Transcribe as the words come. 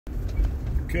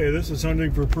Okay, this is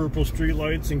hunting for purple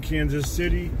streetlights in Kansas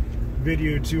City,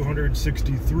 video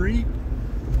 263.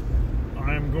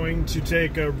 I'm going to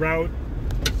take a route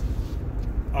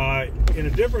in a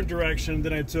different direction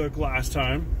than I took last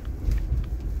time.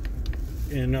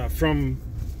 From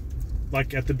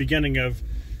like at the beginning of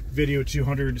video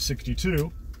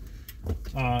 262.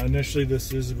 Initially,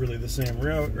 this is really the same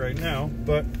route right now,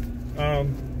 but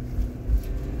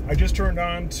I just turned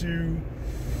on to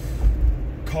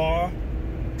Caw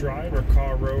Drive or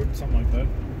Caw Road, something like that,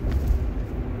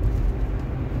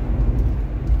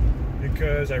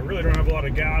 because I really don't have a lot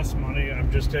of gas money.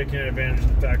 I'm just taking advantage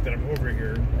of the fact that I'm over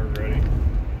here already,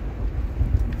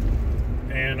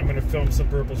 and I'm going to film some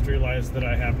purple streetlights that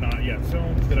I have not yet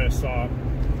filmed, that I saw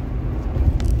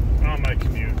on my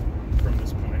commute from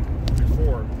this point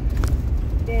before,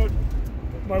 but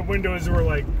my windows were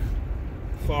like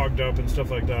fogged up and stuff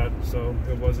like that, so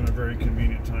it wasn't a very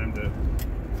convenient time to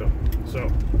film. So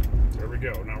there we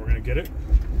go. Now we're gonna get it.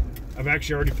 I've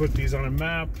actually already put these on a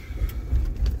map.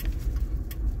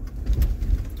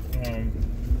 And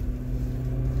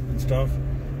stuff.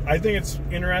 I think it's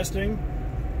interesting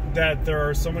that there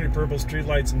are so many purple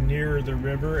streetlights near the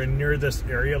river and near this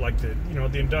area, like the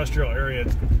industrial area.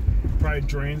 It probably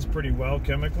drains pretty well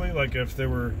chemically, like if there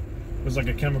was like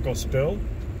a chemical spill.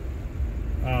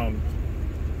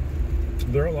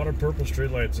 There are a lot of purple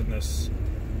streetlights in this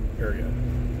area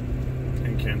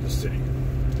in Kansas City.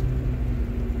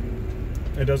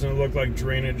 It doesn't look like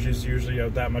drainage is usually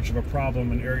that much of a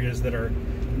problem in areas that are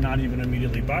not even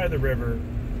immediately by the river,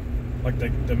 like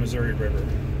the Missouri River.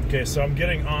 Okay, so I'm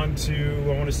getting on to,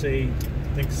 I want to say,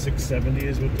 I think 670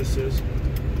 is what this is.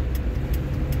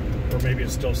 Or maybe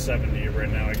it's still 70 right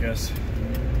now, I guess.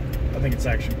 I think it's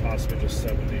actually possibly just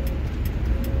 70.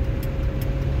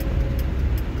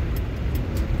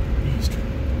 East.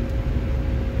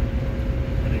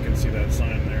 And you can see that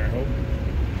sign there, I hope.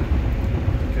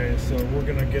 Okay, so we're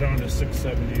going to get on to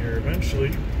 670 here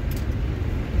eventually.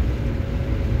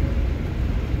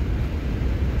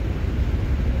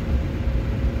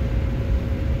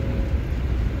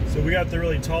 So we got the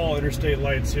really tall interstate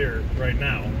lights here right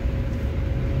now.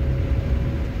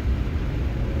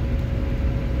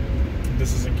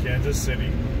 This is in Kansas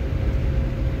City.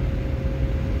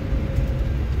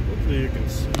 Hopefully you can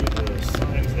see the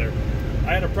signs there.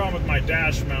 I had a problem with my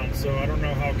dash mount, so I don't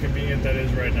know how convenient that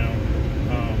is right now.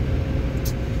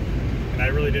 And I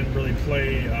really didn't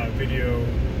play video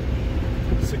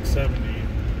 670.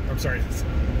 I'm sorry,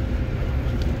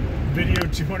 video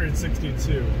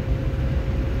 262.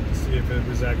 See if it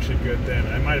was actually good then.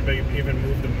 I might have even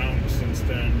moved the mount since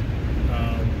then.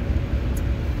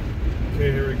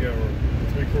 Okay, here we go.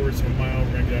 3/4 of a mile.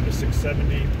 We're going to get down to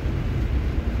 670.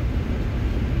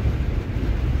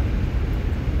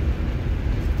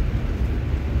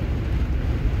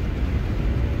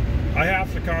 I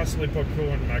have to constantly put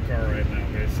coolant in my car right now,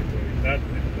 basically.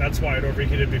 That's why it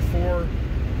overheated before.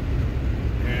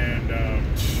 And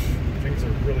things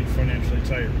are really financially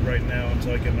tight right now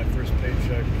until I get my first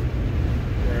paycheck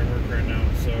where I work right now.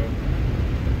 So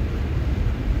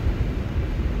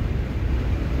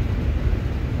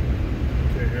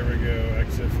okay, here we go.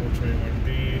 Exit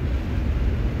 421B.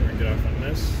 We're gonna get off on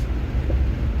this.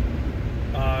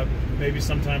 Maybe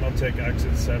sometime I'll take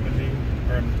exit 70,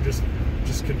 or just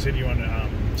continue on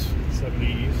 70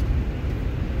 East.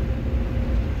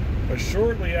 But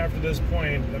shortly after this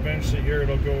point, eventually here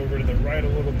it'll go over to the right a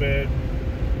little bit.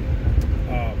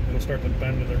 It'll start to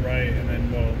bend to the right, and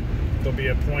then there'll be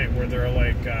a point where there are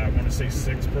like, I want to say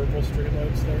 6 purple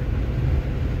streetlights there.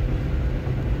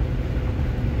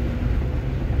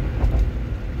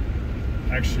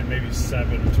 Actually, maybe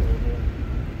 7 total.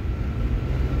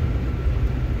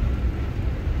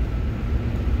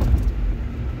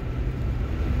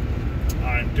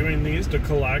 I'm doing these to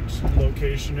collect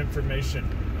location information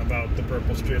about the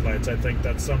purple streetlights. I think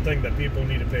that's something that people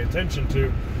need to pay attention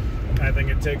to. I think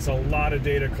it takes a lot of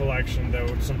data collection,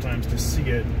 though, sometimes to see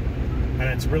it. And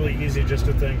it's really easy just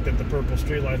to think that the purple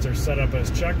streetlights are set up as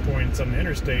checkpoints on the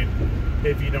interstate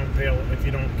if you don't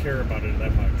care about it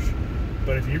that much.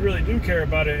 But if you really do care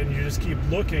about it and you just keep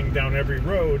looking down every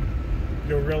road,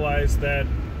 you'll realize that,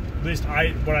 at least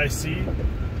what I see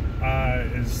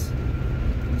is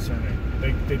concerning.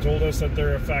 They told us that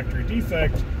they're a factory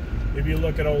defect. If you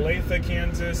look at Olathe,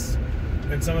 Kansas,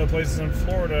 and some of the places in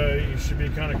Florida, you should be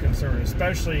kind of concerned,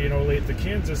 especially in Olathe,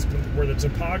 Kansas, where the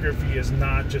topography is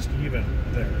not just even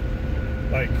there.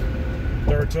 Like,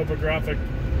 there are topographic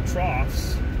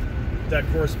troughs that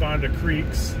correspond to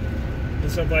creeks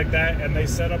and stuff like that, and they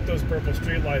set up those purple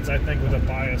streetlights, I think, with a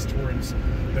bias towards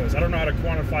those. I don't know how to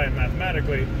quantify it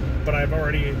mathematically, but I've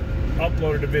already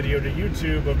uploaded a video to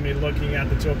YouTube of me looking at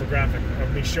the topographic,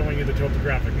 of me showing you the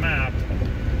topographic map.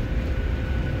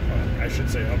 I should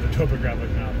say of the topographic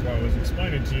map while I was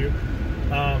explaining to you.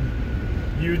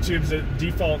 YouTube's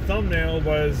default thumbnail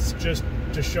was just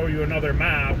to show you another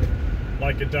map,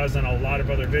 like it does on a lot of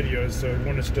other videos, so it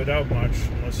wouldn't have stood out much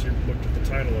unless you looked at the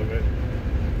title of it.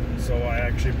 So I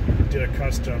actually did a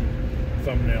custom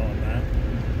thumbnail on that.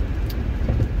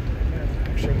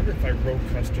 Actually, I wonder if I wrote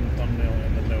custom thumbnail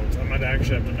in the notes. I might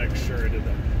actually have to make sure I did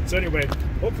that. So anyway,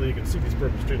 hopefully you can see these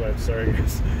purple streetlights. Sorry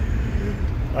guys.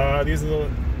 These are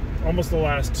almost the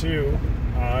last two,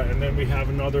 and then we have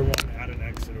another one at an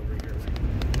exit over here.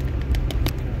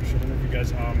 Gosh, I don't know if you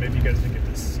guys, maybe you guys didn't get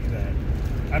to see that.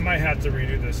 I might have to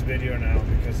redo this video now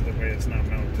because of the way it's not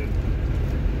mounted.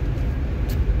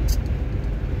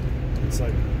 It's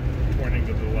like pointing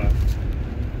to the left.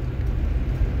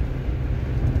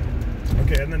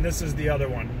 Okay, and then this is the other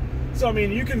one. So I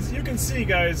mean, you can see,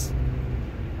 guys.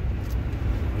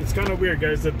 It's kind of weird,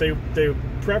 guys, that they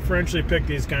preferentially pick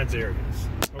these kinds of areas.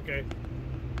 Okay,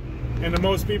 and to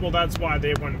most people, that's why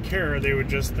they wouldn't care. They would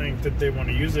just think that they want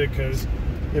to use it because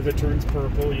if it turns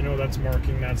purple, you know, that's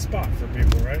marking that spot for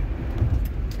people, right?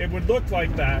 It would look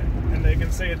like that, and they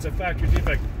can say it's a factory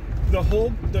defect. The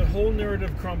whole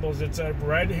narrative crumbles. It's a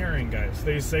red herring, guys.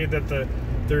 They say that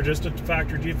they're just a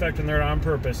factory defect and they're on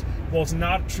purpose. Well, it's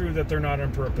not true that they're not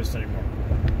on purpose anymore.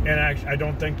 And I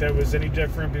don't think that was any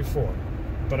different before.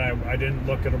 But I didn't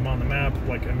look at them on the map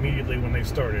like immediately when they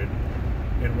started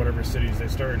in whatever cities they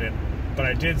started in. But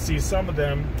I did see some of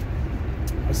them,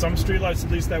 some streetlights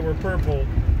at least that were purple.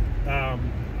 I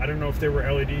don't know if they were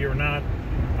LED or not.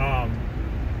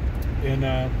 In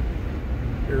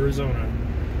Arizona.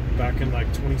 Back in like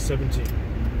 2017.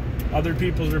 Other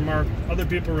people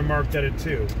remarked at it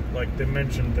too. Like they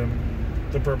mentioned them,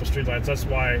 the purple streetlights. That's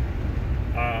why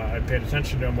I paid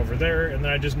attention to them over there, and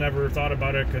then I just never thought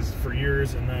about it because for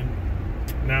years, and then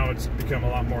now it's become a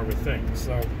lot more of a thing.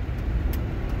 So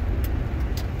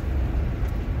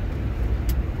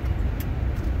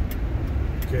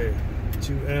okay,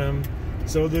 2M.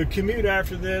 So the commute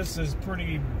after this is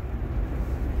pretty.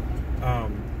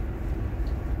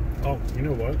 Oh, you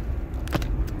know what?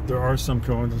 There are some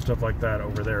cones and stuff like that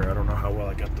over there. I don't know how well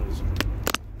I got those. Those were in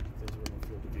the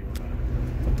field of view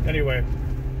on that. Anyway,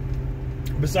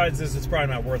 besides this, it's probably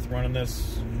not worth running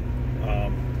this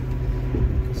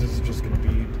because this is just going to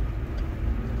be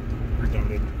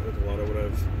redundant with a lot of what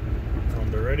I've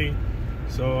filmed already.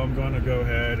 So I'm going to go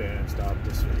ahead and stop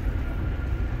this video.